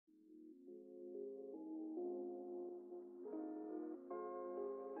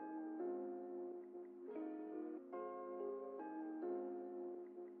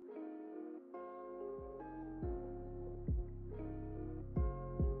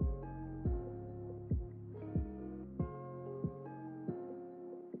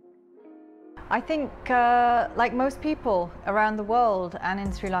I think, like most people around the world and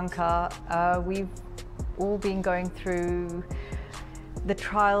in Sri Lanka, we've all been going through the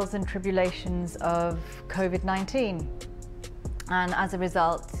trials and tribulations of COVID-19. And as a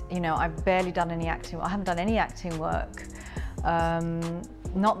result, you know, I've barely done any acting. I haven't done any acting work.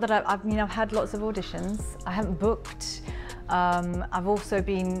 Not that I've had lots of auditions. I haven't booked. I've also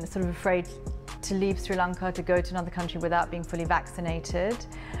been sort of afraid to leave Sri Lanka to go to another country without being fully vaccinated.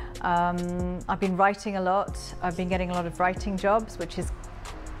 I've been writing a lot. I've been getting a lot of writing jobs, which is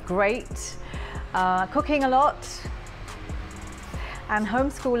great. Cooking a lot and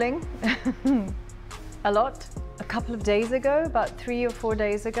homeschooling a lot. A couple of days ago, about 3 or 4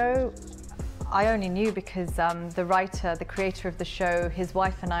 days ago, I only knew because the writer, the creator of the show, his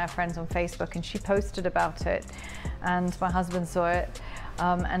wife and I are friends on Facebook, and she posted about it, and my husband saw it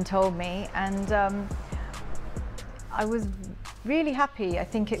and told me, and I was really happy. I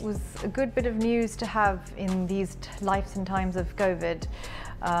think it was a good bit of news to have in these lives and times of COVID.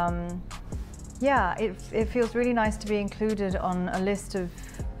 Yeah, it feels really nice to be included on a list of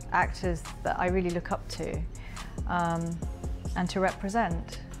actors that I really look up to and to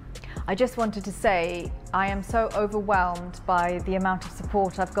represent. I just wanted to say I am so overwhelmed by the amount of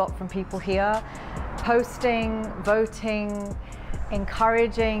support I've got from people here, posting, voting,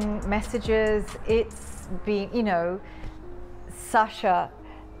 encouraging messages. It's been, you know, Sasha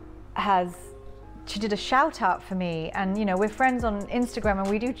she did a shout out for me, and you know, we're friends on Instagram and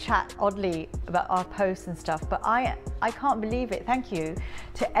we do chat oddly about our posts and stuff, but I can't believe it. Thank you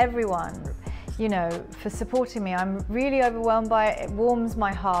to everyone, you know, for supporting me. I'm really overwhelmed by it. It warms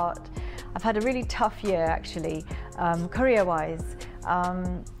my heart. I've had a really tough year actually, career-wise,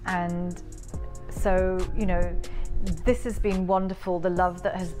 and so, you know, this has been wonderful, the love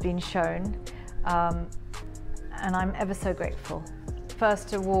that has been shown, and I'm ever so grateful.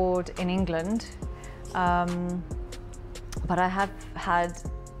 First award in England, but I have had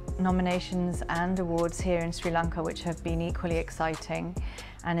nominations and awards here in Sri Lanka which have been equally exciting,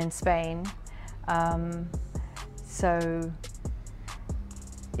 and in Spain. So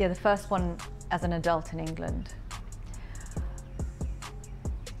yeah, the first one as an adult in England.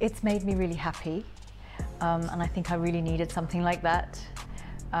 It's made me really happy, and I think I really needed something like that.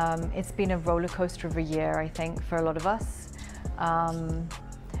 It's been a roller coaster of a year, I think, for a lot of us.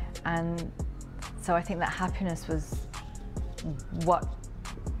 And so I think that happiness was what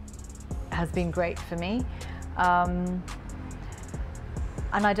has been great for me. And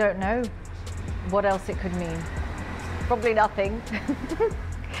I don't know what else it could mean. Probably nothing.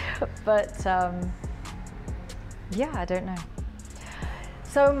 But yeah, I don't know.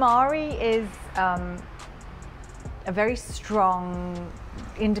 So Mari is a very strong,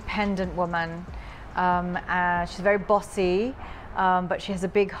 independent woman. She's very bossy, but she has a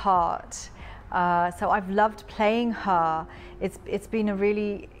big heart. So I've loved playing her. It's been a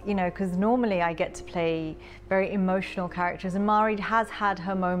really, you know, because normally I get to play very emotional characters, and Mari has had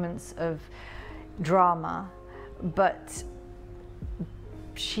her moments of drama, but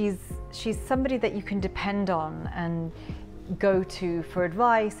she's somebody that you can depend on and go to for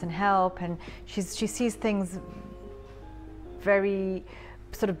advice and help, and she sees things very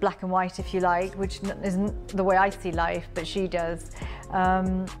sort of black and white, if you like, which isn't the way I see life, but she does.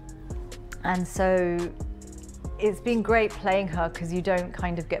 And so it's been great playing her because you don't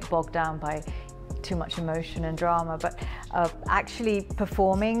kind of get bogged down by too much emotion and drama. But actually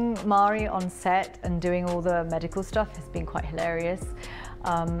performing Mari on set and doing all the medical stuff has been quite hilarious.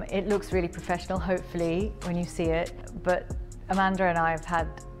 It looks really professional, hopefully, when you see it. But Amanda and I have had,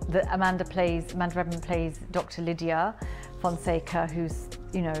 Amanda Redmond plays Dr. Lydia Fonseca, who's,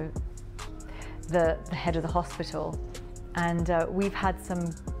 you know, the head of the hospital. And we've had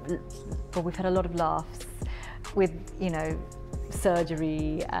a lot of laughs with, you know,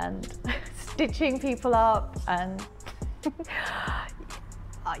 surgery and stitching people up, and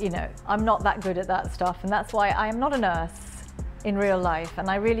you know, I'm not that good at that stuff, and that's why I am not a nurse in real life. And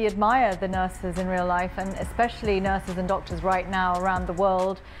I really admire the nurses in real life, and especially nurses and doctors right now around the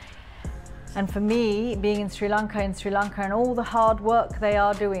world. And for me, being in Sri Lanka and all the hard work they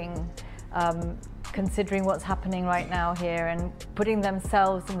are doing, considering what's happening right now here, and putting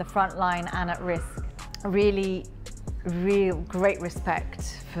themselves in the front line and at risk. Really, real great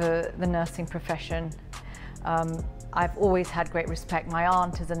respect for the nursing profession. I've always had great respect. My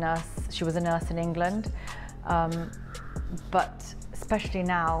aunt is a nurse. She was a nurse in England. But especially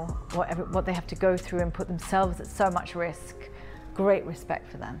now, what they have to go through and put themselves at so much risk, great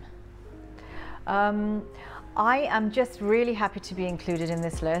respect for them. I am just really happy to be included in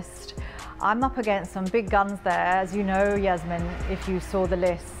this list. I'm up against some big guns there, as you know, Yasmin, if you saw the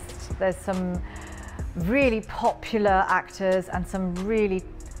list. There's some really popular actors and some really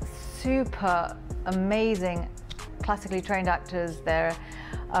super amazing classically trained actors there.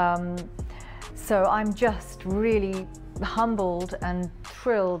 So I'm just really humbled and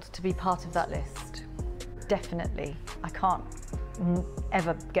thrilled to be part of that list. Definitely. I can't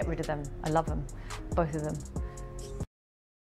ever get rid of them. I love them, both of them.